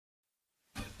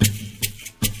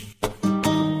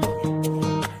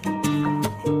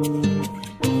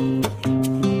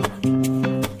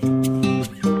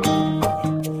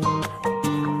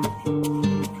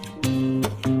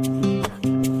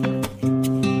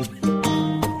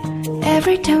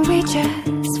Every time we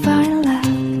just fall in love,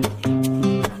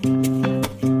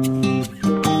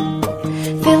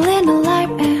 feeling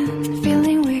alive and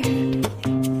feeling weird.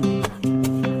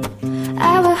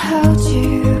 I will hold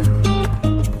you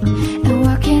and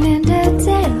walking in the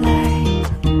daylight.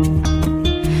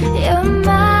 You're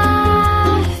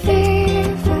my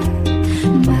fever,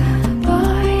 my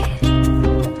boy,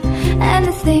 and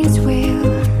the things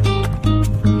will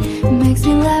makes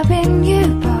me loving you,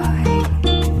 boy.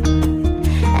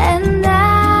 And I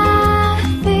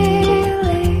feel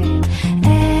it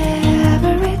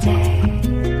every day.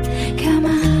 Come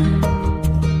on,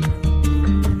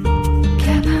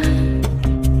 come on.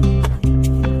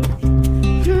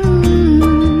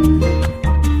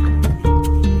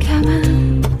 Come on.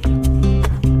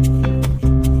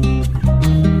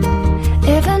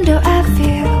 Even though I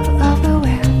feel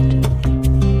overwhelmed,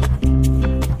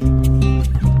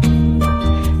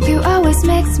 you always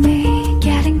makes me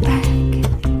getting back.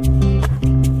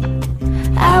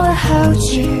 I will hold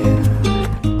you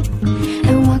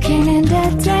and walking in the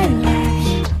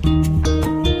daylight.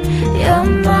 You're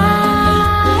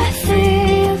my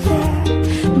fever,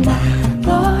 my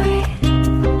boy,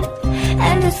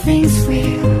 and the things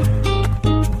will